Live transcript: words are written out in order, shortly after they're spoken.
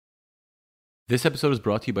This episode is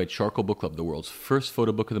brought to you by Charcoal Book Club, the world's first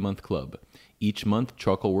photo book of the month club. Each month,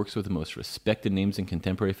 Charcoal works with the most respected names in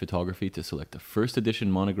contemporary photography to select a first edition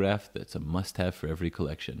monograph that's a must-have for every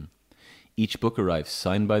collection. Each book arrives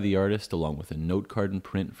signed by the artist along with a note card and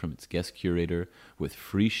print from its guest curator with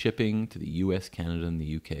free shipping to the US, Canada, and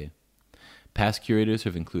the UK. Past curators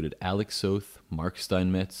have included Alex Soth, Mark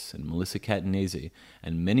Steinmetz, and Melissa Catanese,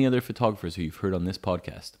 and many other photographers who you've heard on this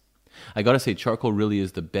podcast. I gotta say, Charcoal really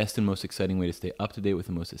is the best and most exciting way to stay up to date with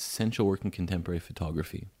the most essential work in contemporary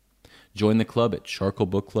photography. Join the club at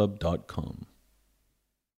charcoalbookclub.com.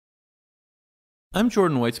 I'm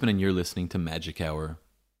Jordan Weitzman, and you're listening to Magic Hour.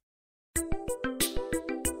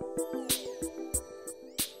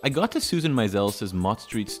 I got to Susan Meiselas' Mott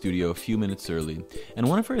Street studio a few minutes early, and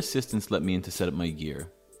one of her assistants let me in to set up my gear.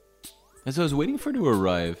 As I was waiting for her to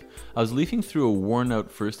arrive, I was leafing through a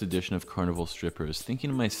worn-out first edition of Carnival Strippers,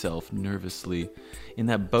 thinking to myself, nervously, in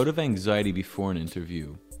that bout of anxiety before an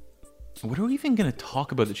interview, what are we even going to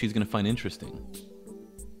talk about that she's going to find interesting?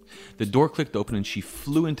 The door clicked open and she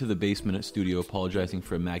flew into the basement studio, apologizing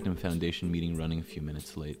for a Magnum Foundation meeting running a few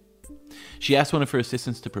minutes late. She asked one of her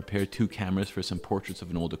assistants to prepare 2 cameras for some portraits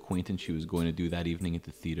of an old acquaintance she was going to do that evening at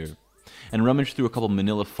the theater, and rummaged through a couple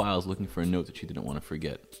manila files looking for a note that she didn't want to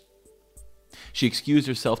forget. She excused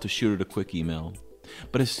herself to shoot out a quick email,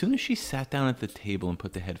 but as soon as she sat down at the table and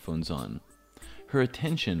put the headphones on, her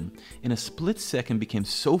attention, in a split second, became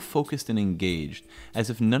so focused and engaged, as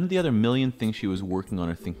if none of the other million things she was working on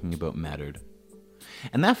or thinking about mattered.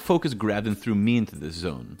 And that focus grabbed and threw me into this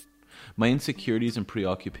zone. My insecurities and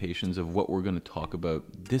preoccupations of what we're going to talk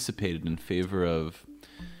about dissipated in favor of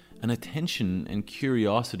an attention and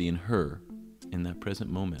curiosity in her in that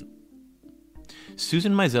present moment.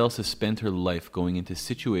 Susan Meiselas has spent her life going into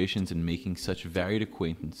situations and making such varied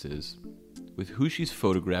acquaintances with who she's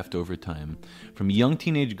photographed over time, from young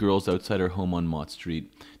teenage girls outside her home on Mott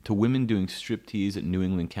Street to women doing striptease at New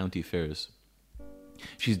England county fairs.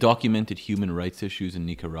 She's documented human rights issues in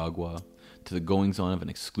Nicaragua, to the goings-on of an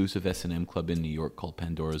exclusive S&M club in New York called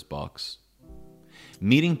Pandora's Box.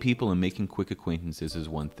 Meeting people and making quick acquaintances is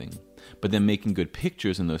one thing, but then making good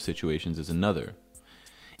pictures in those situations is another.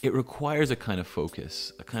 It requires a kind of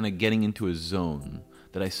focus, a kind of getting into a zone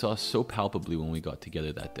that I saw so palpably when we got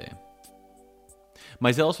together that day.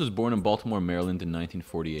 Meiselas was born in Baltimore, Maryland in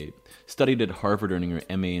 1948, studied at Harvard earning her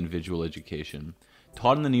MA in visual education,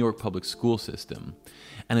 taught in the New York public school system,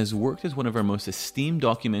 and has worked as one of our most esteemed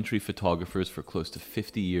documentary photographers for close to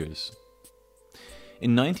 50 years.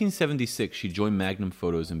 In 1976, she joined Magnum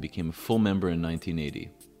Photos and became a full member in 1980.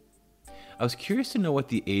 I was curious to know what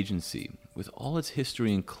the agency, with all its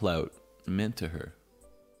history and clout, meant to her.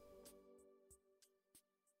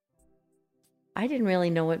 I didn't really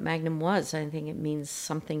know what Magnum was. I think it means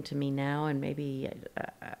something to me now, and maybe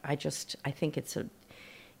I think it's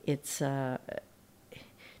to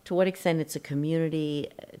what extent it's a community,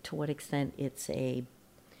 to what extent it's a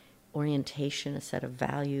orientation, a set of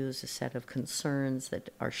values, a set of concerns that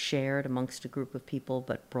are shared amongst a group of people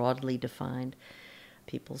but broadly defined.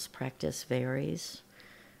 People's practice varies.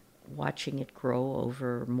 Watching it grow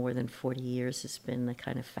over more than 40 years has been a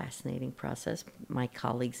kind of fascinating process, my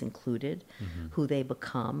colleagues included, who they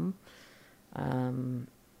become.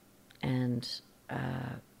 There's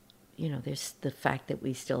the fact that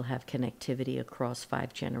we still have connectivity across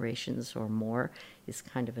 5 generations or more is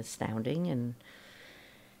kind of astounding. And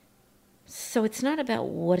so it's not about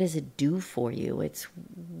what does it do for you, it's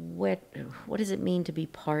what does it mean to be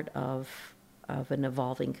part of an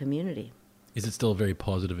evolving community. Is it still a very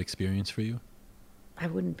positive experience for you? I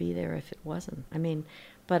wouldn't be there if it wasn't. I mean,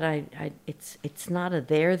 but it's not a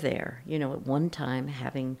there. You know, at one time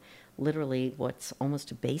having literally what's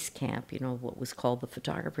almost a base camp, you know, what was called the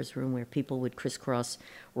photographer's room, where people would crisscross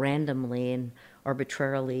randomly and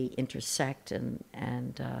arbitrarily intersect and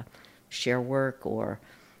share work or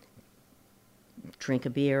drink a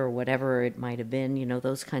beer or whatever it might have been. You know,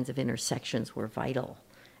 those kinds of intersections were vital.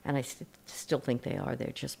 And I still think they are. They're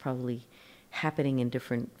just probably happening in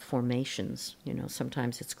different formations. You know,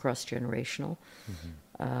 sometimes it's cross-generational.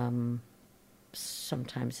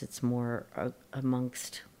 Sometimes it's more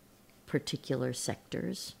amongst particular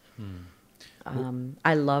sectors.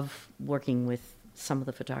 I love working with some of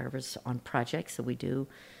the photographers on projects that we do,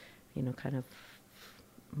 you know, kind of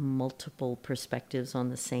multiple perspectives on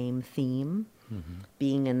the same theme,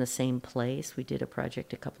 being in the same place. We did a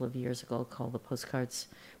project a couple of years ago called the Postcards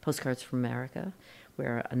from America,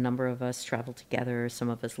 where a number of us traveled together, some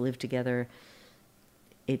of us lived together.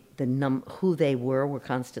 Who they were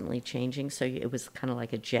constantly changing, so it was kind of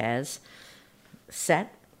like a jazz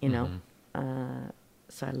set, you know.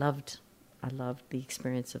 So I loved the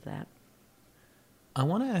experience of that. I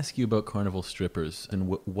want to ask you about carnival strippers and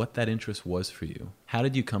what that interest was for you. How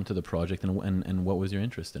did you come to the project, and what was your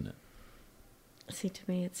interest in it? See, to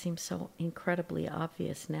me, it seems so incredibly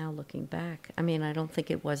obvious now looking back. I mean, I don't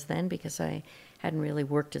think it was then because I hadn't really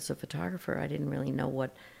worked as a photographer. I didn't really know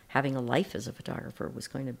what having a life as a photographer was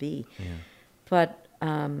going to be. Yeah. But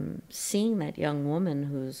seeing that young woman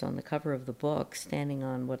who's on the cover of the book standing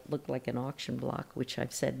on what looked like an auction block, which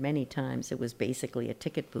I've said many times, it was basically a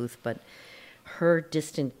ticket booth, but her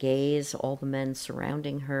distant gaze, all the men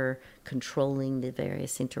surrounding her, controlling the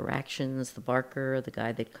various interactions, the barker, the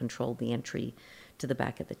guy that controlled the entry to the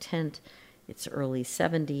back of the tent. It's early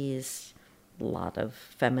 70s, a lot of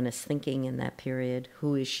feminist thinking in that period.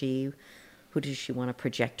 Who is she? Who does she want to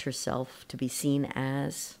project herself to be seen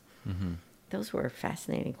as? Mm-hmm. Those were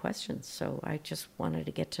fascinating questions. So I just wanted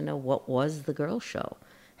to get to know what was the girl show?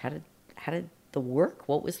 How did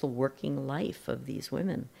what was the working life of these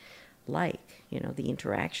women like? You know, the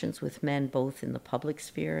interactions with men both in the public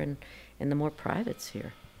sphere and in the more private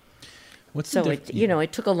sphere.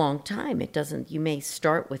 It took a long time. You may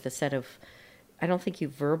start with a set of, I don't think you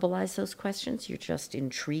verbalize those questions. You're just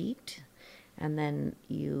intrigued. And then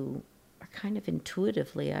you are kind of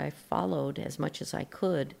intuitively, I followed as much as I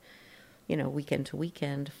could, weekend to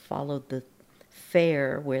weekend, followed the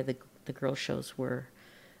fair where the girl shows were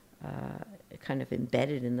kind of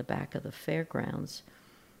embedded in the back of the fairgrounds.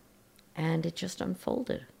 And it just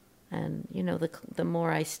unfolded. And, the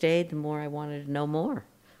more I stayed, the more I wanted to know more,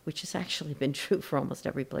 which has actually been true for almost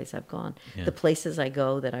every place I've gone. Yeah. The places I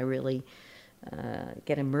go that I really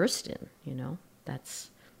get immersed in, that's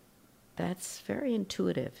very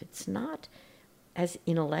intuitive. It's not as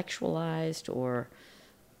intellectualized, or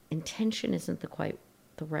intention isn't quite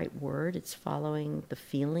the right word. It's following the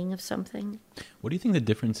feeling of something. What do you think the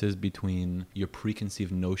difference is between your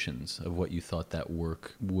preconceived notions of what you thought that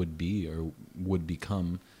work would be or would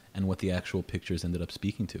become and what the actual pictures ended up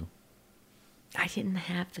speaking to? I didn't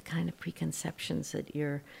have the kind of preconceptions that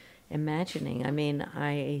you're imagining. I mean,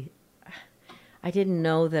 I didn't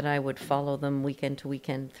know that I would follow them weekend to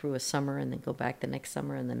weekend through a summer and then go back the next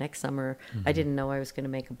summer and the next summer. Mm-hmm. I didn't know I was going to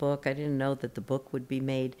make a book. I didn't know that the book would be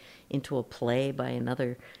made into a play by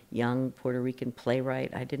another young Puerto Rican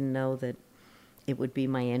playwright. I didn't know that it would be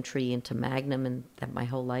my entry into Magnum and that my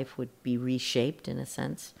whole life would be reshaped in a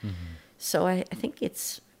sense. Mm-hmm. So I think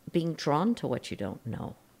it's being drawn to what you don't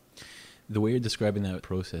know. The way you're describing that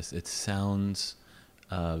process, it sounds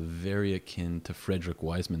very akin to Frederick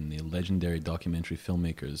Wiseman, the legendary documentary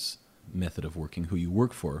filmmaker's method of working, who you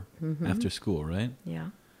work for mm-hmm. after school, right? Yeah.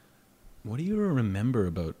 What do you remember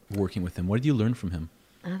about working with him? What did you learn from him?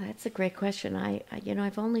 That's a great question.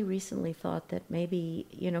 I've only recently thought that maybe,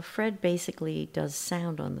 Fred basically does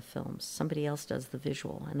sound on the films. Somebody else does the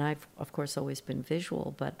visual. And I've, of course, always been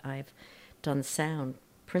visual, but I've done sound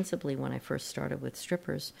principally when I first started with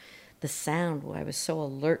strippers. The sound, I was so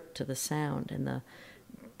alert to the sound and the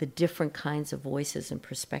different kinds of voices and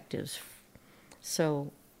perspectives.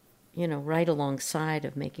 So, right alongside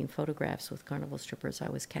of making photographs with carnival strippers, I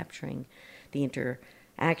was capturing the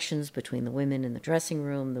interactions between the women in the dressing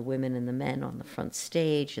room, the women and the men on the front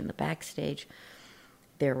stage and the backstage,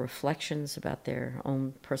 their reflections about their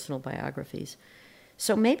own personal biographies.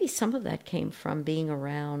 So maybe some of that came from being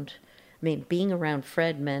around. I mean, being around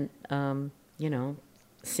Fred meant,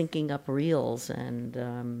 syncing up reels,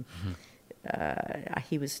 and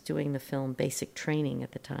he was doing the film Basic Training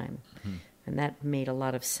at the time. Mm-hmm. And that made a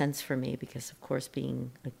lot of sense for me because, of course,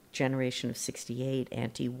 being a generation of 68,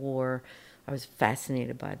 anti-war, I was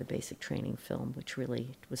fascinated by the Basic Training film, which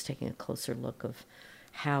really was taking a closer look of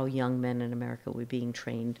how young men in America were being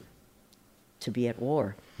trained to be at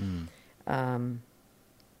war. Mm.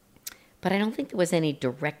 But I don't think there was any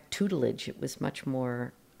direct tutelage. It was much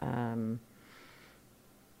more...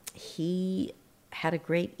 he had a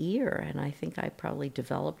great ear, and I think I probably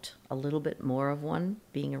developed a little bit more of one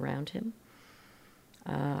being around him.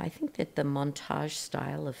 I think that the montage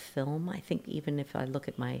style of film, I think even if I look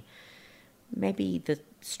at maybe the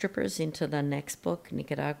strippers into the next book,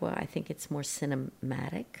 Nicaragua, I think it's more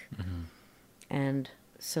cinematic. Mm-hmm. And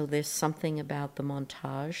so there's something about the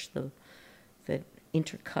montage that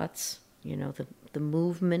intercuts, the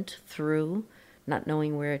movement through, not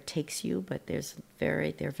knowing where it takes you, but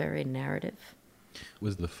they're very narrative.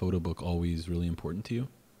 Was the photo book always really important to you?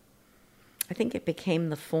 I think it became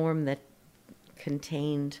the form that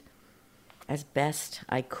contained, as best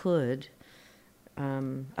I could,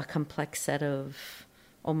 a complex set of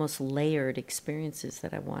almost layered experiences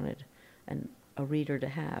that I wanted a reader to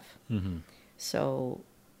have. Mm-hmm. So,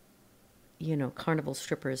 Carnival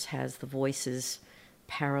Strippers has the voices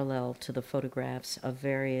parallel to the photographs of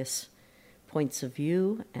various points of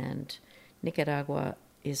view, and Nicaragua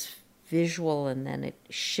is visual, and then it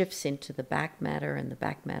shifts into the back matter, and the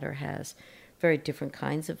back matter has very different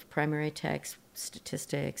kinds of primary text,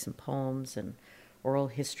 statistics and poems and oral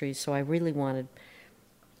histories. So I really wanted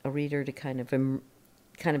a reader to kind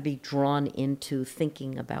of be drawn into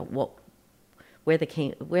thinking about where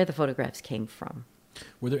the photographs came from.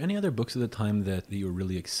 Were there any other books at the time that you were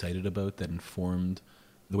really excited about that informed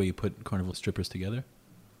the way you put Carnival Strippers together?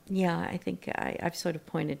 Yeah, I think I've sort of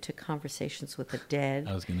pointed to Conversations with the Dead.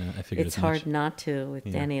 I figured it's hard not to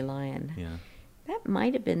with Danny Lyon. Yeah. That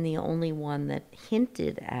might have been the only one that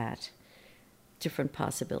hinted at different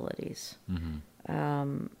possibilities.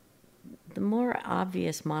 Mm-hmm. The more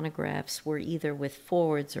obvious monographs were either with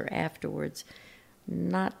forwards or afterwards.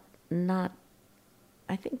 Not.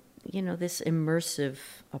 I think this immersive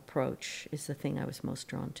approach is the thing I was most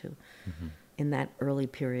drawn to in that early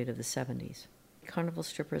period of the 70s. Carnival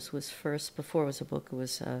Strippers was first, before it was a book, it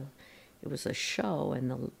was a show,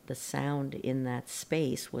 and the sound in that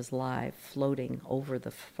space was live, floating over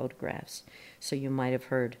the photographs. So you might have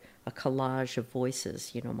heard a collage of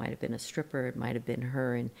voices. It might have been a stripper, it might have been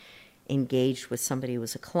her engaged with somebody who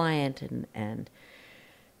was a client, and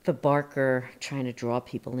the Barker trying to draw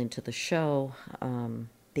people into the show,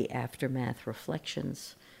 the aftermath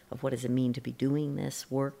reflections of what does it mean to be doing this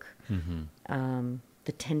work,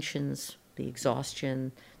 the tensions, the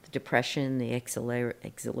exhaustion, the depression, the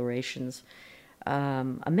exhilarations,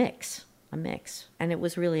 a mix. And it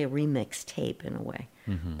was really a remix tape in a way,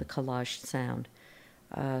 the collaged sound.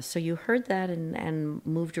 So you heard that and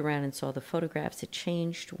moved around and saw the photographs. It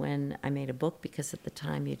changed when I made a book, because at the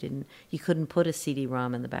time you couldn't put a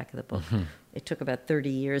CD-ROM in the back of the book. It took about 30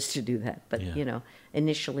 years to do that. But,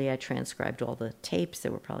 initially I transcribed all the tapes.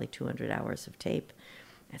 There were probably 200 hours of tape.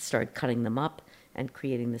 I started cutting them up and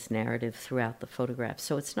creating this narrative throughout the photographs.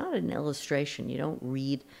 So it's not an illustration. You don't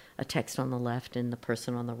read a text on the left and the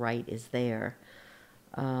person on the right is there.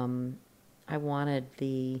 I wanted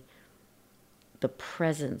the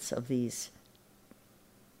presence of these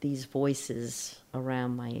voices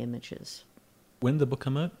around my images. When did the book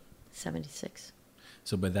come out? 76.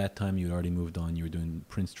 So by that time you had already moved on. You were doing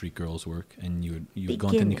Prince Street Girls work, and you'd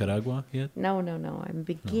gone to Nicaragua yet? No. I'm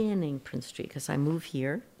beginning Prince Street, because I moved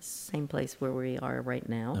here, same place where we are right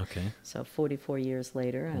now. Okay. So 44 years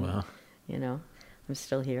later, and wow. I'm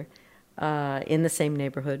still here, in the same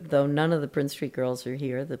neighborhood. Though none of the Prince Street Girls are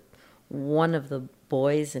here. One of the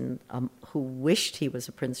boys who wished he was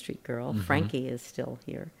a Prince Street girl, Frankie, is still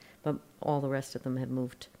here. But all the rest of them have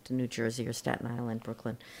moved to New Jersey or Staten Island,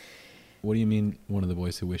 Brooklyn. What do you mean, one of the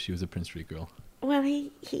boys who wished he was a Prince Street girl? Well,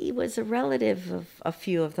 he was a relative of a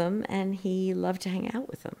few of them, and he loved to hang out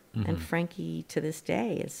with them. And Frankie, to this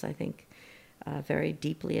day, is, I think, very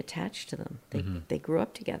deeply attached to them. They grew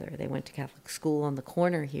up together. They went to Catholic school on the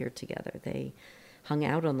corner here together. They hung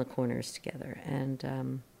out on the corners together.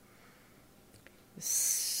 And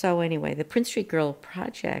so anyway, the Prince Street Girls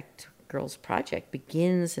Project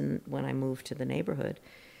begins when I moved to the neighborhood,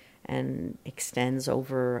 and extends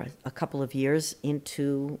over a couple of years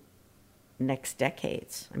into next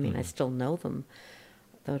decades. I mean, I still know them,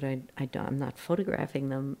 though I'm not photographing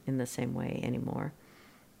them in the same way anymore.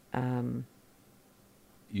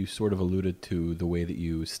 You sort of alluded to the way that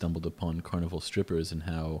you stumbled upon Carnival Strippers and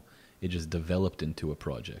how it just developed into a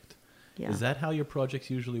project. Yeah. Is that how your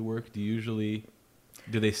projects usually work? Do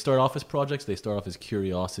they start off as projects? They start off as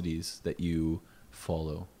curiosities that you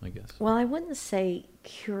follow, I guess. Well, I wouldn't say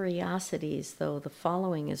curiosities, though the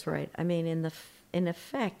following is right. I mean, in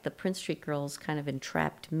effect, the Prince Street Girls kind of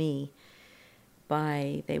entrapped me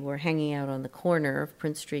they were hanging out on the corner of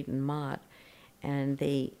Prince Street and Mott, and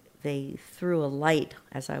they threw a light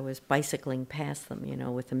as I was bicycling past them,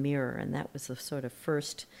 with a mirror, and that was the sort of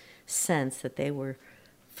first sense that they were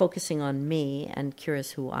focusing on me and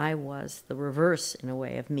curious who I was, the reverse, in a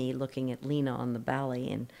way, of me looking at Lena on the ballet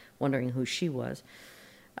and wondering who she was.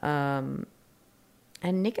 And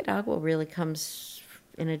Nicaragua really comes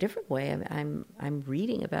in a different way. I'm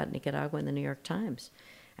reading about Nicaragua in the New York Times,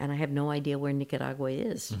 and I have no idea where Nicaragua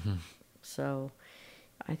is. So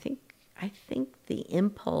I think the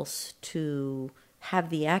impulse to have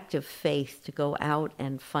the active faith to go out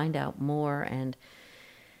and find out more and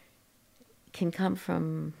can come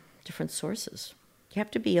from different sources. You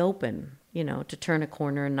have to be open, to turn a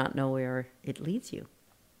corner and not know where it leads you.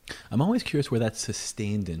 I'm always curious where that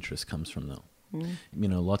sustained interest comes from, though.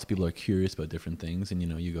 Lots of people are curious about different things, and,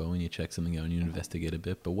 you go and you check something out and you investigate a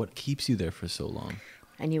bit, but what keeps you there for so long?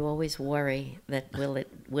 And you always worry that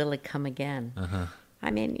will it come again?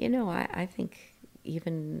 I mean, I think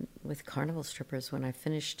even with carnival strippers, when I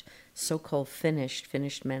finished, so-called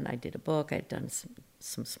finished meant I did a book, I'd done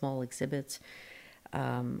some small exhibits.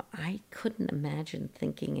 I couldn't imagine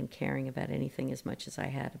thinking and caring about anything as much as I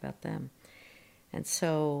had about them. And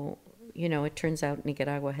so, it turns out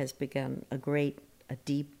Nicaragua has begun a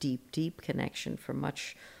deep connection for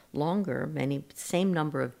much longer, same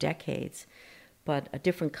number of decades, but a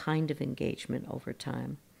different kind of engagement over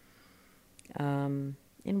time.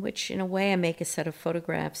 In which, in a way, I make a set of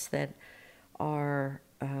photographs that are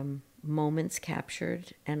moments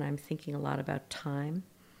captured, and I'm thinking a lot about time,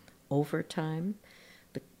 over time,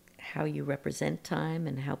 how you represent time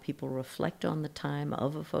and how people reflect on the time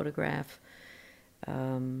of a photograph,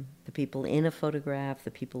 the people in a photograph,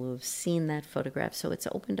 the people who have seen that photograph. So it's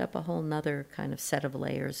opened up a whole nother kind of set of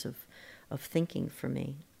layers of thinking for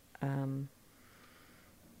me.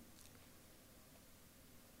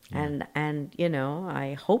 And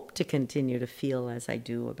I hope to continue to feel as I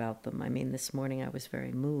do about them. I mean, this morning I was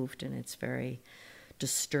very moved, and it's very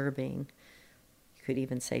disturbing. You could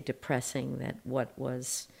even say depressing, that what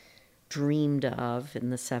was dreamed of in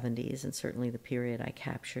the 70s, and certainly the period I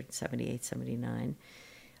captured, 78, 79,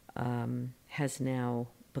 has now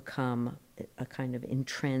become a kind of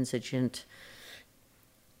intransigent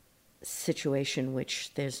situation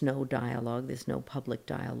which there's no dialogue, there's no public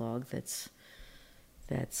dialogue that's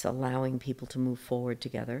allowing people to move forward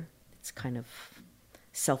together. It's kind of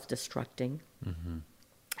self-destructing. Mm-hmm.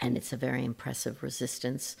 And it's a very impressive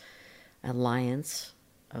resistance, alliance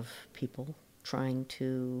of people trying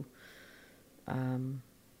to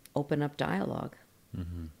open up dialogue.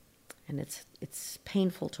 Mm-hmm. And it's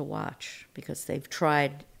painful to watch, because they've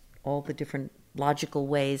tried all the different logical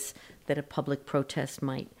ways that a public protest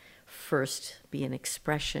might first be an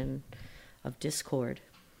expression of discord.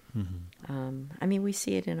 Mm-hmm. I mean, we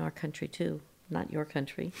see it in our country too. Not your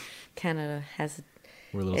country. Canada has.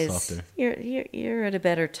 We're a little softer. You're at a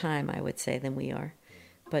better time, I would say, than we are.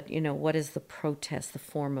 But what does the protest, the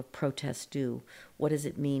form of protest, do? What does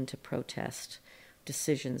it mean to protest?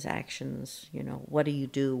 Decisions, actions. What do you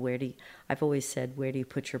do? I've always said, where do you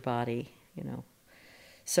put your body?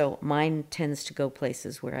 So mine tends to go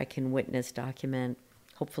places where I can witness, document,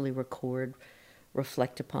 hopefully record,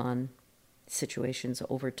 reflect upon situations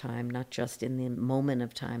over time, not just in the moment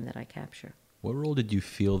of time that I capture. What role did you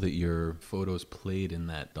feel that your photos played in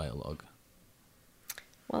that dialogue?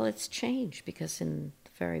 Well, it's changed, because in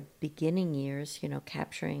the very beginning years,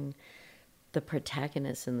 capturing the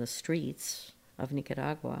protagonists in the streets of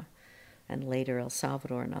Nicaragua and later El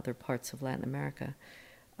Salvador and other parts of Latin America,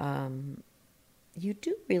 you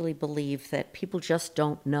do really believe that people just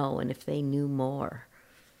don't know, and if they knew more,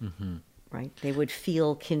 mm-hmm. right, they would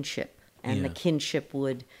feel kinship. And the kinship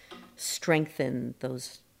would strengthen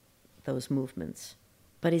those movements.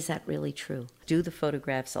 But is that really true? Do the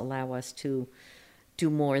photographs allow us to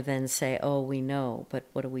do more than say, oh, we know, but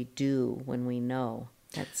what do we do when we know?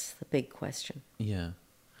 That's the big question. Yeah.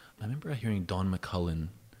 I remember hearing Don McCullen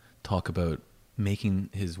talk about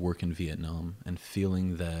making his work in Vietnam and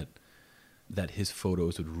feeling that his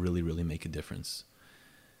photos would really, really make a difference.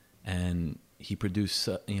 And he produced,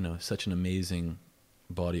 such an amazing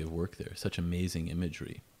body of work there, such amazing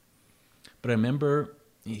imagery. But I remember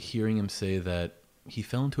hearing him say that he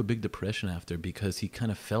fell into a big depression after, because he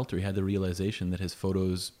kind of felt, or he had the realization, that his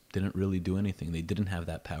photos didn't really do anything. They didn't have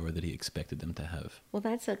that power that he expected them to have. Well,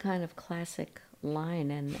 that's a kind of classic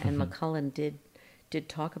line, and McCullen did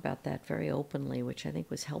talk about that very openly, which I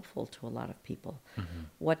think was helpful to a lot of people. Mm-hmm.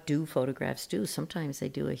 What do photographs do? Sometimes they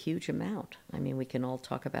do a huge amount. I mean, we can all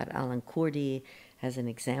talk about Alan Kurdi as an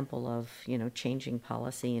example of, changing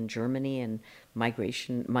policy in Germany and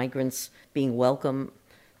migrants being welcome,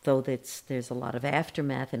 though there's a lot of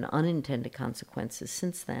aftermath and unintended consequences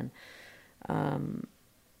since then.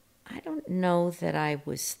 I don't know that I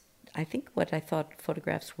think what I thought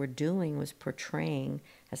photographs were doing was portraying,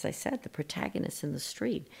 as I said, the protagonists in the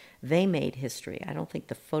street. They made history. I don't think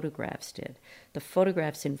the photographs did. The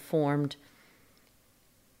photographs informed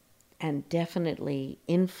and definitely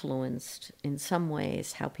influenced in some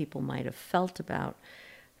ways how people might have felt about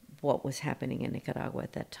what was happening in Nicaragua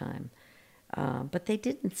at that time. But they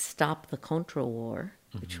didn't stop the Contra War,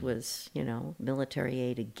 which mm-hmm. was, military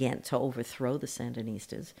aid again to overthrow the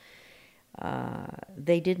Sandinistas.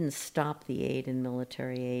 They didn't stop the aid and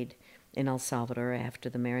military aid in El Salvador after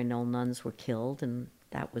the Marinol nuns were killed, and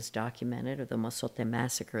that was documented, or the Mozote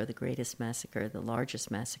massacre, the greatest massacre, the largest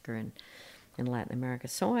massacre in Latin America.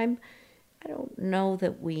 So I don't know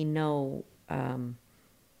that we know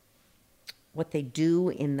what they do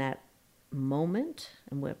in that moment,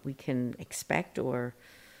 and what we can expect or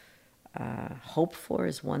hope for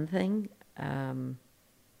is one thing.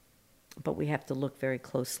 but we have to look very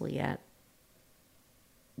closely at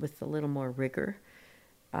with a little more rigor.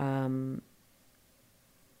 That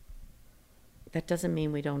doesn't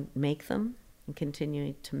mean we don't make them and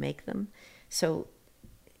continue to make them. So,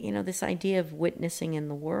 this idea of witnessing in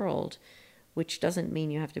the world, which doesn't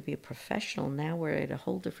mean you have to be a professional. Now we're at a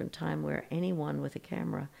whole different time where anyone with a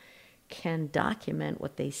camera can document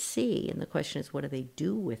what they see. And the question is, what do they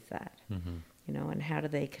do with that? And how do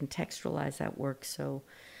they contextualize that work so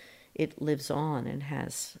it lives on and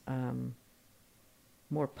has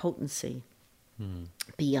more potency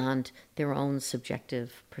beyond their own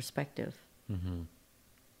subjective perspective.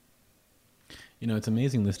 It's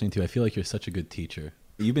amazing listening to you. I feel like you're such a good teacher.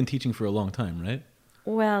 You've been teaching for a long time, right?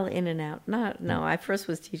 Well, in and out. No, I first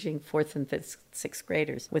was teaching 4th and 5th, 6th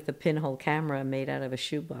graders with a pinhole camera made out of a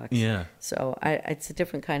shoebox. Yeah. So it's a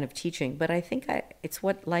different kind of teaching. But I think it's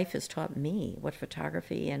what life has taught me, what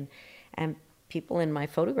photography and people in my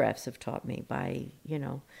photographs have taught me by,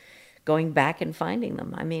 going back and finding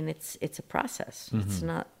them. I mean, it's a process. It's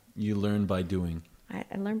not... You learn by doing. I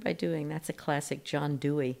learned by doing. That's a classic John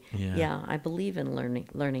Dewey. Yeah, I believe in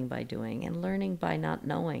learning by doing and learning by not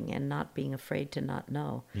knowing and not being afraid to not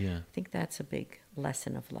know. Yeah. I think that's a big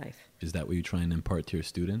lesson of life. Is that what you try and impart to your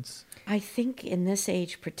students? I think in this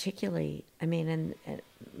age particularly, and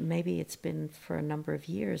maybe it's been for a number of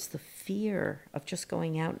years, the fear of just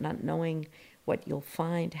going out, not knowing what you'll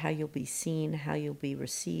find, how you'll be seen, how you'll be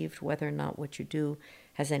received, whether or not what you do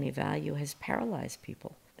has any value, has paralyzed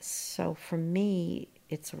people. So for me,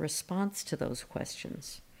 it's a response to those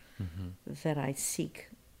questions that I seek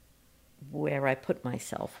where I put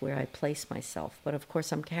myself, where I place myself. But of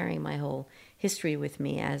course, I'm carrying my whole history with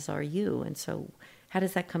me, as are you. And so how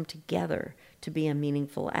does that come together to be a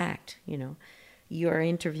meaningful act? You're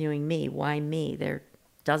interviewing me. Why me? There are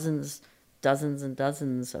dozens and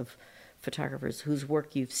dozens of photographers whose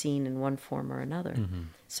work you've seen in one form or another.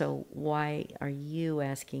 So why are you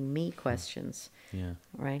asking me questions? Yeah.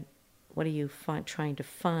 Right? What are you trying to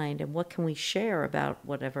find, and what can we share about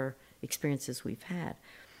whatever experiences we've had?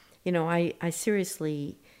 I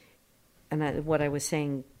seriously, and what I was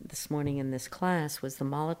saying this morning in this class was the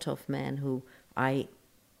Molotov man who I,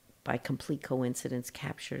 by complete coincidence,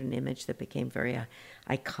 captured an image that became very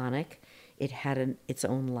iconic. It had its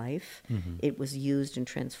own life. It was used and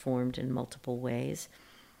transformed in multiple ways.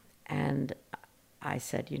 And I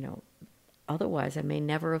said, otherwise I may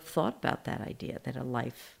never have thought about that idea, that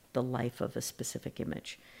the life of a specific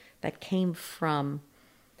image, that came from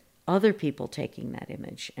other people taking that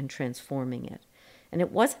image and transforming it. And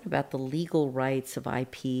it wasn't about the legal rights of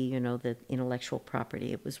IP, the intellectual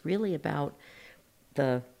property. It was really about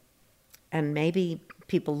and maybe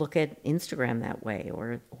people look at Instagram that way,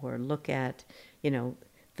 or look at,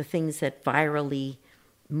 the things that virally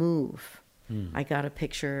move. I got a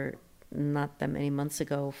picture not that many months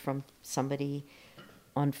ago from somebody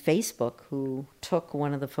on Facebook who took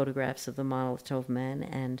one of the photographs of the Molotov Man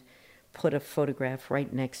and put a photograph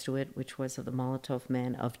right next to it, which was of the Molotov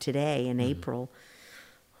Man of today in April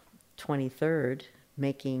 23rd,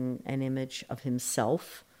 making an image of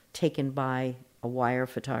himself taken by a wire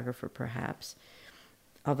photographer perhaps,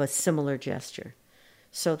 of a similar gesture.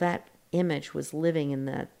 So that image was living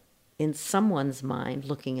in someone's mind,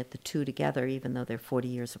 looking at the two together, even though they're 40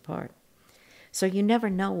 years apart. So you never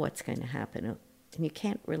know what's going to happen, and you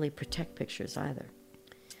can't really protect pictures either,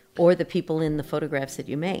 or the people in the photographs that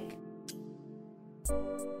you make.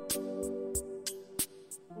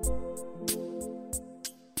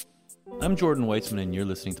 I'm Jordan Weitzman, and you're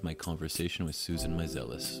listening to my conversation with Susan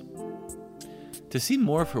Meiselas. To see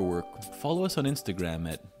more of her work, follow us on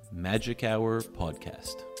Instagram at Magic Hour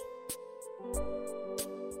Podcast.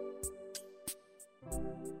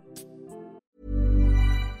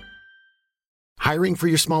 Hiring for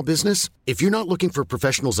your small business? If you're not looking for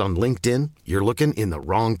professionals on LinkedIn, you're looking in the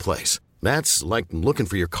wrong place. That's like looking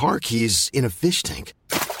for your car keys in a fish tank.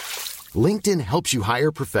 LinkedIn helps you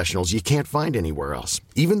hire professionals you can't find anywhere else,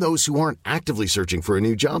 even those who aren't actively searching for a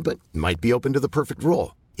new job but might be open to the perfect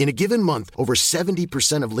role. In a given month, over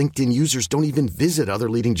 70% of LinkedIn users don't even visit other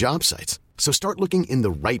leading job sites. So start looking in the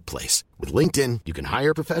right place. With LinkedIn, you can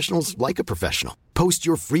hire professionals like a professional. Post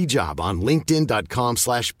your free job on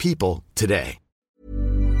linkedin.com/people today.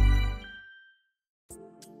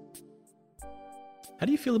 How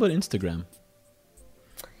do you feel about Instagram?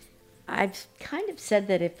 I've kind of said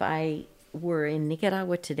that if I were in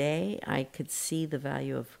Nicaragua today, I could see the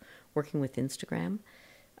value of working with Instagram.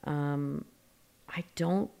 I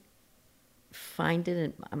don't find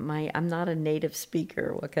it, I'm not a native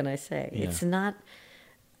speaker, what can I say? Yeah. It's not,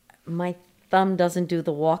 my thumb doesn't do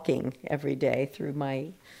the walking every day through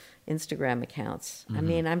my Instagram accounts. I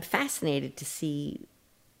mean, I'm fascinated to see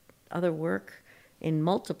other work in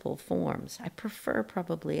multiple forms. I prefer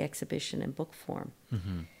probably exhibition and book form.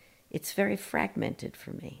 It's very fragmented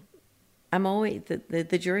for me. I'm always,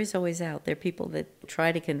 the jury's always out. There are people that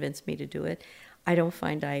try to convince me to do it. I don't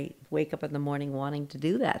find I wake up in the morning wanting to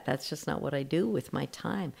do that. That's just not what I do with my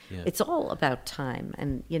time. Yeah. It's all about time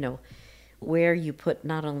and, where you put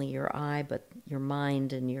not only your eye, but your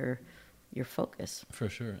mind and your focus. For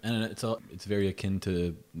sure. And it's very akin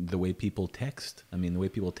to the way people text. I mean, the way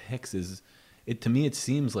people text to me, it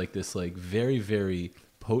seems like this like very, very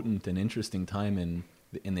potent and interesting time in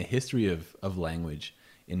the history of language,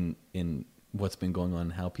 in what's been going on,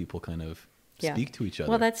 how people kind of speak to each other.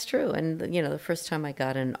 Well, that's true. And, the first time I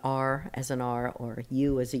got an R as an R, or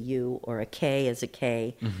U as a U, or a K as a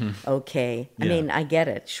K, okay. I mean, I get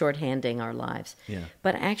it, shorthanding our lives. Yeah.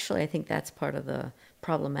 But actually, I think that's part of the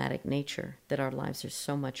problematic nature, that our lives are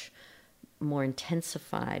so much more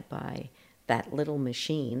intensified by that little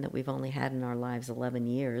machine that we've only had in our lives 11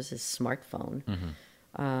 years, is smartphone.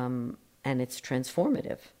 And it's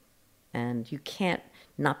transformative. And you can't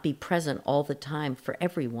not be present all the time for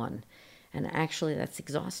everyone. And actually, that's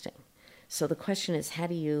exhausting. So the question is, how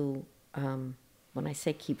do you, when I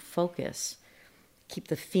say keep focus, keep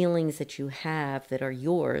the feelings that you have that are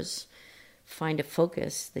yours, find a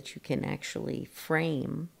focus that you can actually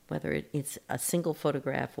frame, whether it's a single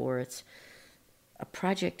photograph or it's a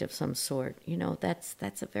project of some sort.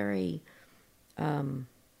 That's a very, it's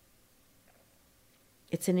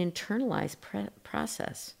an internalized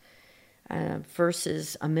process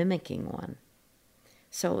versus a mimicking one.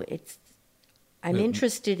 So I'm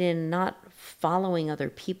interested in not following other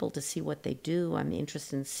people to see what they do. I'm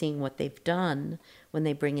interested in seeing what they've done when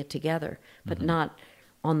they bring it together, but not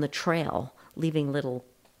on the trail, leaving little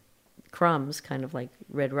crumbs, kind of like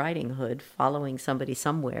Red Riding Hood, following somebody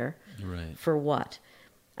somewhere. Right. For what?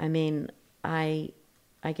 I mean, I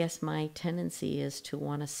guess my tendency is to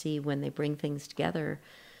want to see when they bring things together,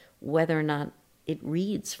 whether or not it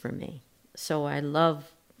reads for me. So I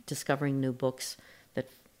love discovering new books that,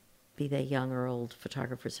 be they young or old,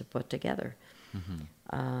 photographers have put together.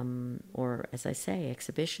 Or, as I say,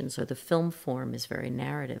 exhibitions, or the film form is very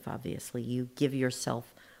narrative, obviously. You give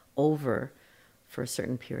yourself over for a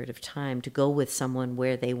certain period of time to go with someone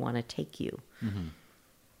where they want to take you.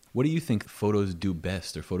 What do you think photos do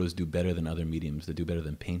best, or photos do better than other mediums, that do better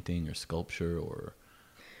than painting or sculpture or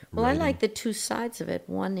Well, writing? I like the two sides of it.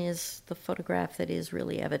 One is the photograph that is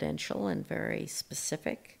really evidential and very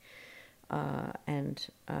specific.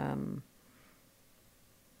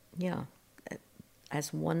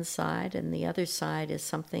 As one side, and the other side is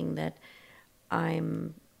something that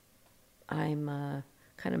I'm kind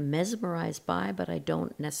of mesmerized by, but I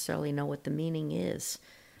don't necessarily know what the meaning is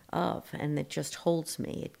of, and it just holds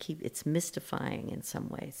me. It's mystifying in some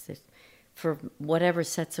ways. For whatever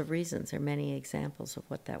sets of reasons, there are many examples of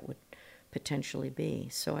what that would potentially be.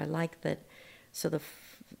 So I like that. So the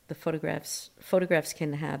photographs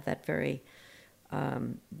can have that very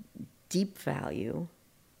deep value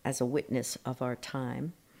as a witness of our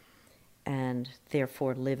time, and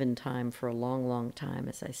therefore live in time for a long, long time,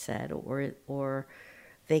 as I said, or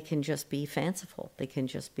they can just be fanciful. They can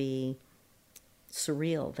just be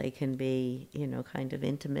surreal. They can be, kind of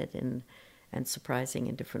intimate and surprising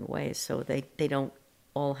in different ways. So they don't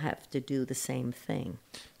all have to do the same thing.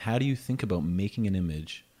 How do you think about making an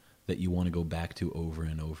image that you want to go back to over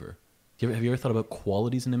and over? Have you ever thought about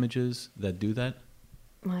qualities in images that do that?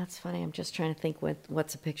 Well, that's funny. I'm just trying to think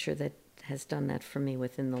what's a picture that has done that for me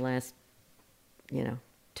within the last, 2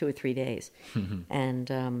 or 3 days.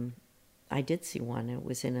 And I did see one. It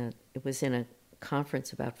was in a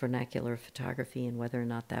conference about vernacular photography and whether or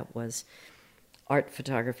not that was art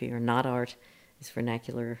photography or not art. Is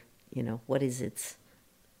vernacular, what is its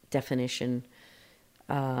definition?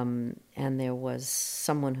 And there was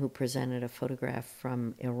someone who presented a photograph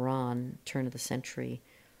from Iran, turn of the century,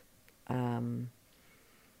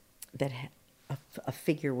 that a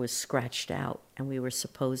figure was scratched out, and we were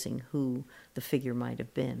supposing who the figure might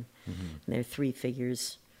have been. And there are 3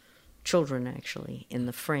 figures, children actually, in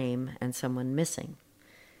the frame, and someone missing.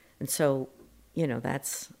 And so,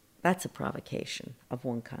 that's a provocation of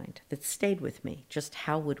one kind that stayed with me. Just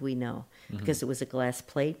how would we know? Because it was a glass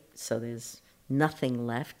plate, so there's nothing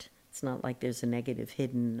left. It's not like there's a negative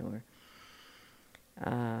hidden or...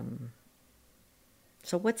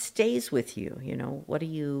 So what stays with you? What do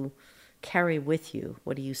you carry with you?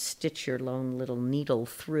 What do you stitch your lone little needle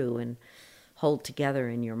through and hold together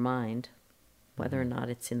in your mind, whether or not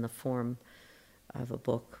it's in the form of a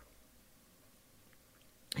book?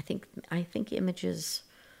 I think images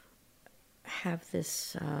have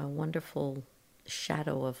this wonderful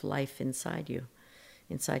shadow of life inside you,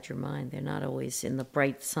 inside your mind. They're not always in the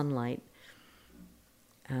bright sunlight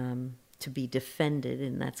to be defended,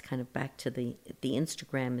 and that's kind of back to the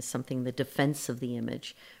Instagram is something, the defense of the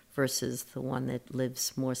image versus the one that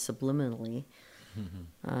lives more subliminally,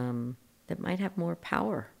 that might have more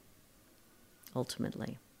power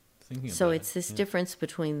ultimately. So it's this difference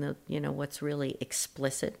between the, what's really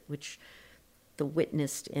explicit, which the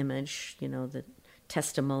witnessed image, the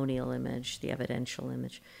testimonial image, the evidential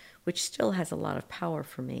image, which still has a lot of power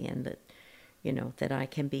for me, and that, that I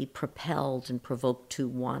can be propelled and provoked to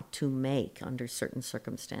want to make under certain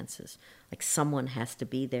circumstances. Like someone has to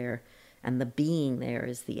be there, and the being there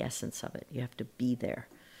is the essence of it. You have to be there.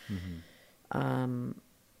 And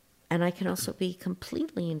I can also be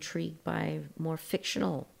completely intrigued by more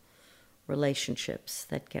fictional relationships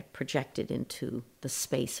that get projected into the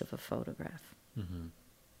space of a photograph.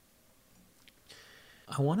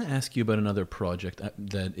 I want to ask you about another project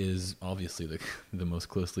that is obviously the most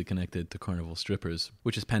closely connected to carnival strippers,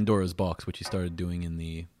 which is Pandora's Box, which you started doing in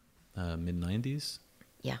the mid-90s.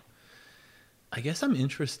 Yeah. I guess I'm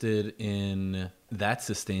interested in that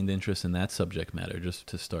sustained interest in that subject matter, just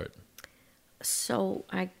to start. So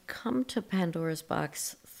I come to Pandora's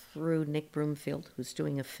Box through Nick Broomfield, who's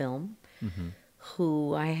doing a film,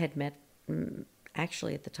 who I had met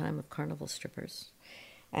actually at the time of Carnival Strippers.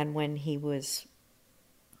 And when he was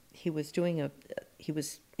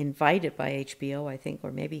invited by HBO, I think,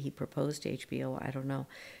 or maybe he proposed to HBO, I don't know,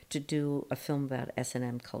 to do a film about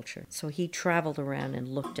S&M culture. So he traveled around and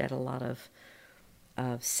looked at a lot of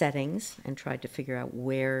settings and tried to figure out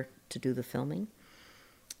where to do the filming.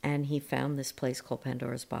 And he found this place called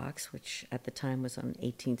Pandora's Box, which at the time was on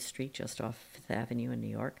 18th Street, just off Fifth Avenue in New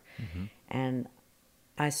York. And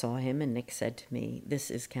I saw him, and Nick said to me, "This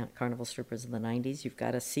is Carnival Strippers in the 90s. You've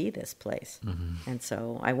got to see this place." And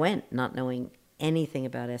so I went, not knowing anything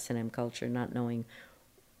about S&M culture, not knowing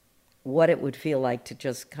what it would feel like to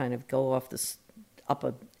just kind of go up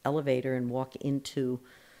an elevator and walk into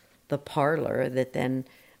the parlor that then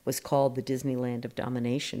was called the Disneyland of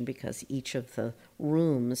Domination, because each of the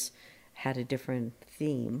rooms had a different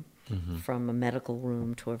theme, from a medical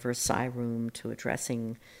room to a Versailles room to a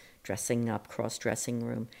dressing up, cross-dressing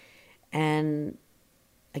room. And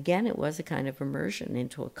again, it was a kind of immersion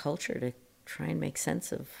into a culture to try and make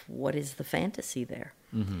sense of what is the fantasy there.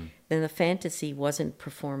 Then the fantasy wasn't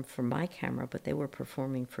performed for my camera, but they were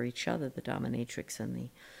performing for each other, the dominatrix and the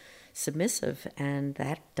submissive, and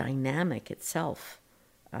that dynamic itself,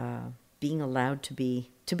 being allowed to be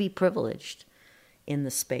privileged in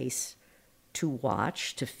the space, to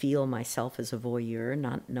watch, to feel myself as a voyeur,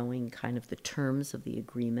 not knowing kind of the terms of the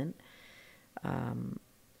agreement.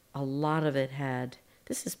 A lot of it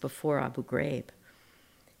this is before Abu Ghraib,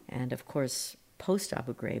 and of course post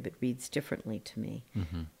Abu Ghraib it reads differently to me,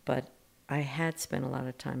 but I had spent a lot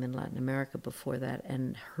of time in Latin America before that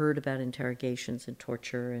and heard about interrogations and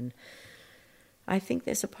torture, and I think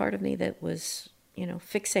there's a part of me that was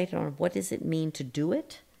fixated on what does it mean to do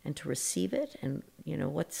it and to receive it, and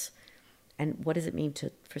what does it mean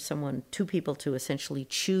for two people to essentially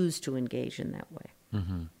choose to engage in that way.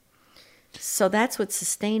 So that's what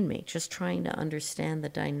sustained me, just trying to understand the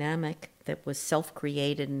dynamic that was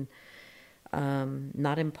self-created and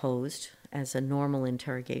not imposed as a normal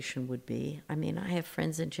interrogation would be. I mean, I have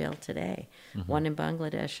friends in jail today, one in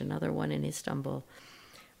Bangladesh, another one in Istanbul,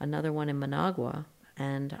 another one in Managua,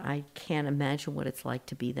 and I can't imagine what it's like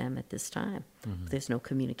to be them at this time. There's no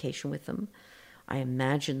communication with them. I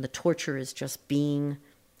imagine the torture is just being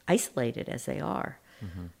isolated as they are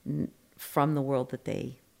from the world that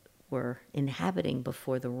they were inhabiting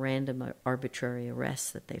before the random arbitrary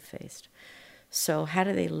arrests that they faced. So how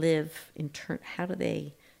do they live how do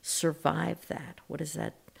they survive that? What is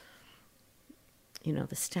that,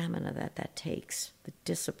 the stamina that takes, the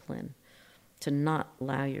discipline to not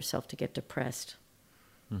allow yourself to get depressed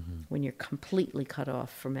when you're completely cut off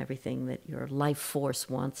from everything that your life force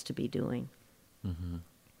wants to be doing.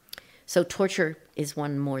 So torture is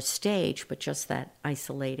one more stage, but just that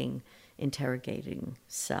isolating, interrogating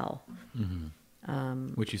cell.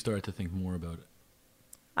 Which you started to think more about it.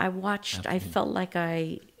 I felt like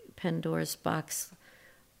Pandora's Box,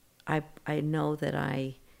 I know that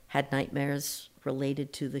I had nightmares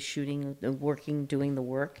related to the shooting, doing the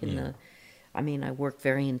work. I worked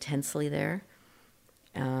very intensely there.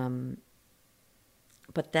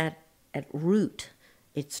 But that, at root,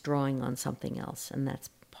 it's drawing on something else, and that's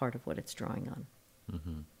part of what it's drawing on.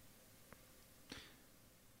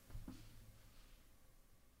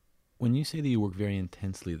 When you say that you work very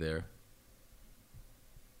intensely there,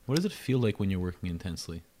 what does it feel like when you're working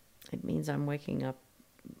intensely? It means I'm waking up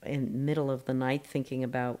in the middle of the night thinking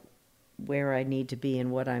about where I need to be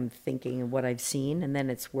and what I'm thinking and what I've seen. And then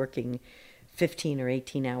it's working 15 or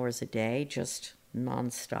 18 hours a day, just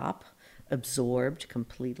nonstop, absorbed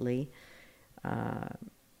completely,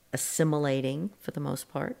 assimilating for the most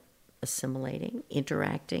part,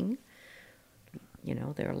 interacting.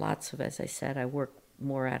 There are lots of, as I said, I work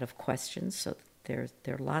more out of questions, so there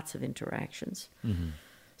are lots of interactions. Mm-hmm.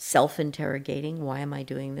 Self-interrogating, why am I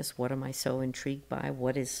doing this? What am I so intrigued by?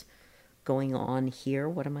 What is going on here?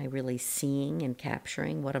 What am I really seeing and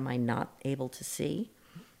capturing? What am I not able to see?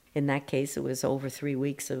 In that case, it was over 3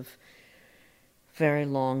 weeks of very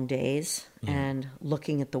long days and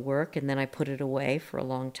looking at the work, and then I put it away for a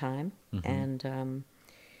long time. Mm-hmm. And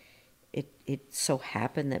it so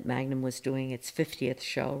happened that Magnum was doing its 50th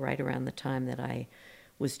show right around the time that I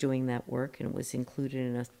was doing that work, and it was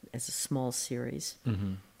included as a small series.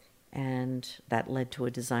 Mm-hmm. And that led to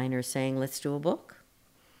a designer saying, let's do a book.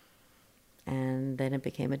 And then it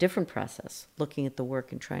became a different process, looking at the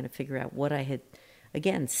work and trying to figure out what I had,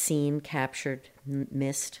 again, seen, captured,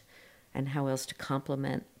 missed, and how else to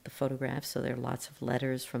complement the photographs. So there are lots of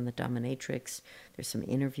letters from the dominatrix. There's some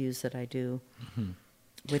interviews that I do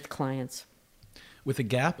with clients. With a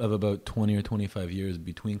gap of about 20 or 25 years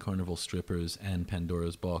between Carnival Strippers and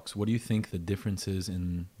Pandora's Box, what do you think the differences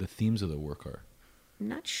in the themes of the work are? I'm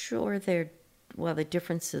not sure the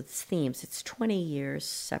difference of themes. It's 20 years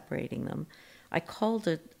separating them. I called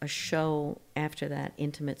it a show after that,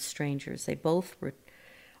 Intimate Strangers. They both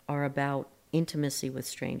are about intimacy with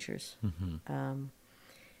strangers. Mm-hmm.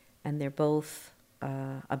 And they're both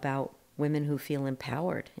about women who feel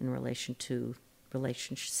empowered in relation to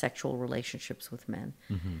sexual relationships with men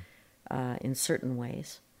in certain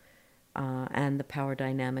ways. And the power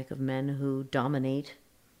dynamic of men who dominate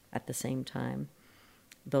at the same time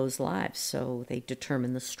those lives. So they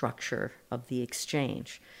determine the structure of the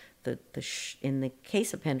exchange. In the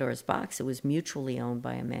case of Pandora's Box, it was mutually owned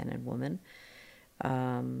by a man and woman.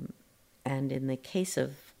 And in the case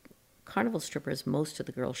of Carnival Strippers, most of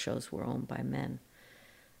the girl shows were owned by men.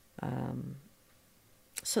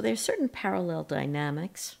 So there's certain parallel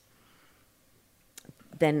dynamics.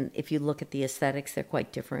 Then if you look at the aesthetics, they're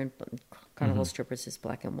quite different. Carnival Strippers is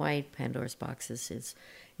black and white. Pandora's Box is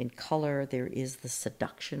in color. There is the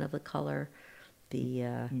seduction of the color.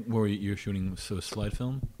 Were you shooting slide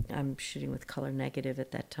film? I'm shooting with color negative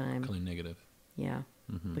at that time. Color negative. Yeah,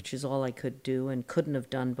 which is all I could do and couldn't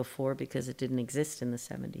have done before because it didn't exist in the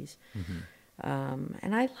 70s.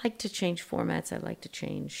 And I like to change formats. I like to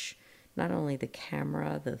change not only the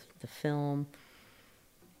camera, the film,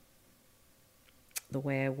 the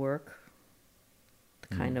way I work,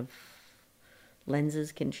 the kind of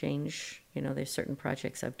lenses can change. There's certain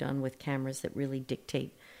projects I've done with cameras that really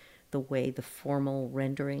dictate the way, the formal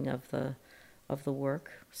rendering of the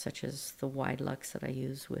work, such as the wide lux that I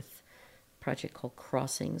use with a project called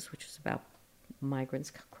Crossings, which is about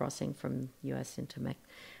migrants crossing from U.S. into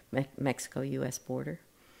Mexico-U.S. border.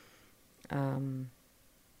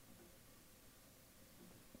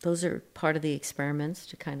 Those are part of the experiments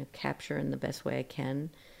to kind of capture in the best way I can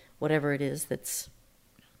whatever it is that's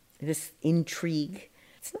this intrigue.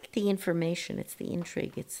 It's not the information, it's the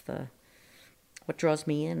intrigue. It's what draws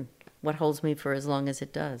me in, what holds me for as long as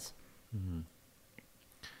it does. Mm-hmm.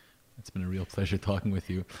 It's been a real pleasure talking with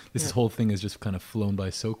you. This whole thing has just kind of flown by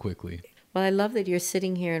so quickly. Well, I love that you're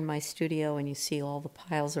sitting here in my studio and you see all the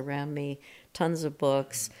piles around me, tons of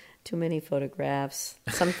books, too many photographs,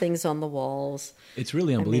 some things on the walls. It's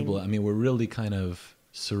really unbelievable. I mean, we're really kind of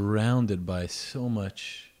surrounded by so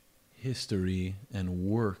much history and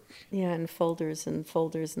work. Yeah, and folders and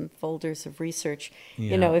folders and folders of research.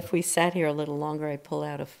 Yeah. If we sat here a little longer, I'd pull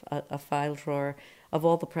out a file drawer of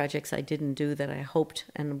all the projects I didn't do that I hoped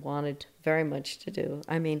and wanted very much to do.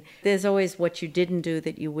 I mean, there's always what you didn't do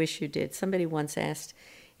that you wish you did. Somebody once asked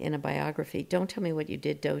in a biography, don't tell me what you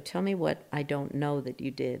did, though. Tell me what I don't know that you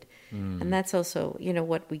did. And that's also,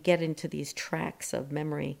 what we get into these tracks of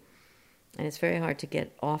memory, and it's very hard to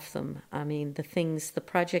get off them. I mean, the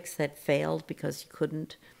projects that failed because you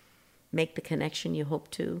couldn't make the connection you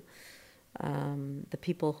hoped to, the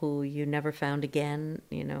people who you never found again,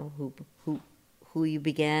 who you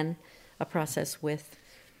began a process with.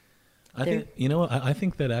 I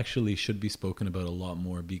think that actually should be spoken about a lot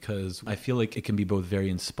more, because I feel like it can be both very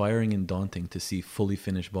inspiring and daunting to see fully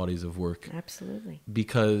finished bodies of work. Absolutely.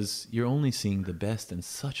 Because you're only seeing the best and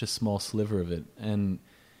such a small sliver of it. And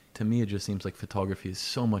to me, it just seems like photography is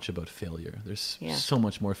so much about failure. There's so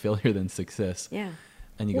much more failure than success. Yeah.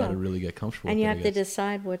 And you got to really get comfortable with it. And you have to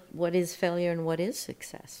decide what is failure and what is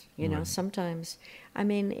success. Right. Sometimes, I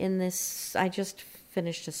mean, in this, I just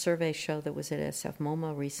finished a survey show that was at SF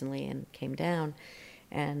MoMA recently and came down,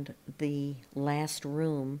 and the last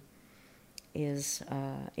room is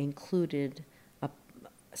included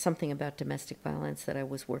something about domestic violence that I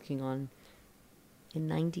was working on in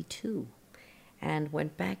 92 and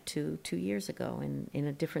went back to 2 years ago in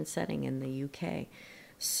a different setting in the UK.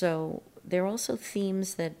 So there are also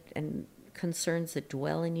themes that and concerns that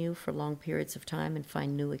dwell in you for long periods of time and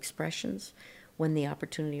find new expressions when the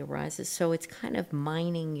opportunity arises. So it's kind of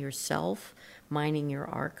mining yourself, mining your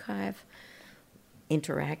archive,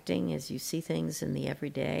 interacting as you see things in the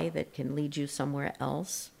everyday that can lead you somewhere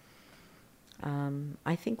else.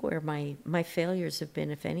 I think where my failures have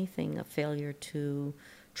been, if anything, a failure to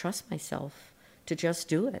trust myself, to just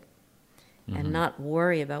do it and not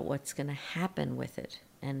worry about what's going to happen with it.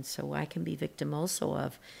 And so I can be victim also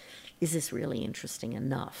of, is this really interesting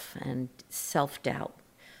enough? And self-doubt.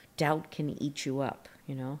 Doubt can eat you up,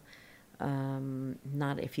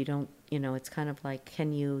 not if you don't, it's kind of like,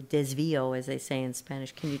 can you desvío, as they say in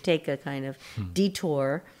Spanish, can you take a kind of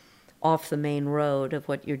detour off the main road of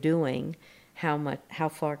what you're doing? How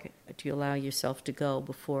far do you allow yourself to go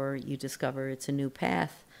before you discover it's a new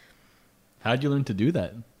path? How did you learn to do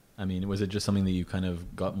that? I mean, was it just something that you kind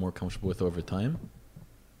of got more comfortable with over time?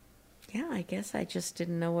 Yeah, I guess I just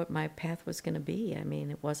didn't know what my path was going to be. I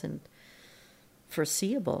mean, it wasn't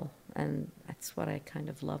foreseeable, and that's what I kind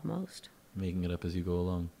of love most. Making it up as you go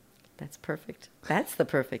along. That's perfect. That's the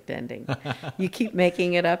perfect ending. You keep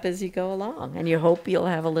making it up as you go along, and you hope you'll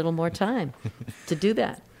have a little more time to do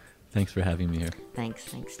that. Thanks for having me here. Thanks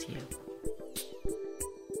to you.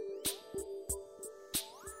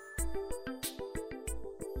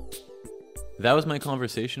 That was my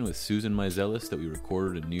conversation with Susan Meiselas that we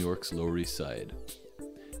recorded in New York's Lower East Side.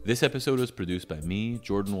 This episode was produced by me,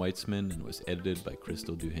 Jordan Weitzman, and was edited by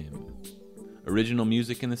Crystal Duham. Original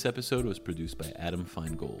music in this episode was produced by Adam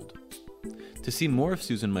Feingold. To see more of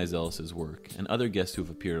Susan Meiselas' work and other guests who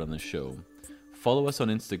have appeared on this show, follow us on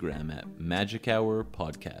Instagram at Magic Hour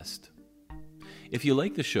Podcast. If you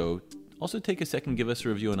like the show, also take a second and give us a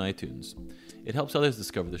review on iTunes. It helps others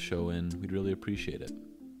discover the show, and we'd really appreciate it.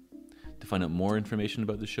 To find out more information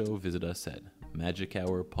about the show, visit us at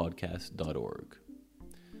magichourpodcast.org.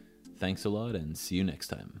 Thanks a lot, and see you next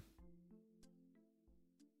time.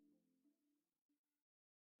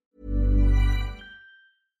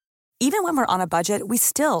 Even when we're on a budget, we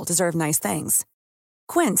still deserve nice things.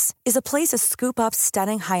 Quince is a place to scoop up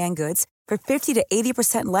stunning high-end goods for 50 to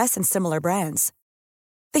 80% less than similar brands.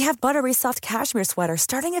 They have buttery soft cashmere sweaters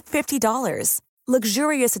starting at $50,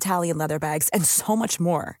 luxurious Italian leather bags, and so much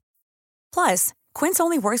more. Plus, Quince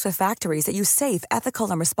only works with factories that use safe, ethical,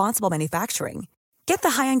 and responsible manufacturing. Get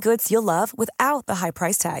the high-end goods you'll love without the high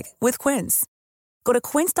price tag with Quince. Go to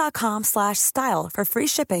quince.com/style for free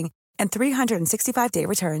shipping and 365-day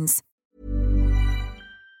returns.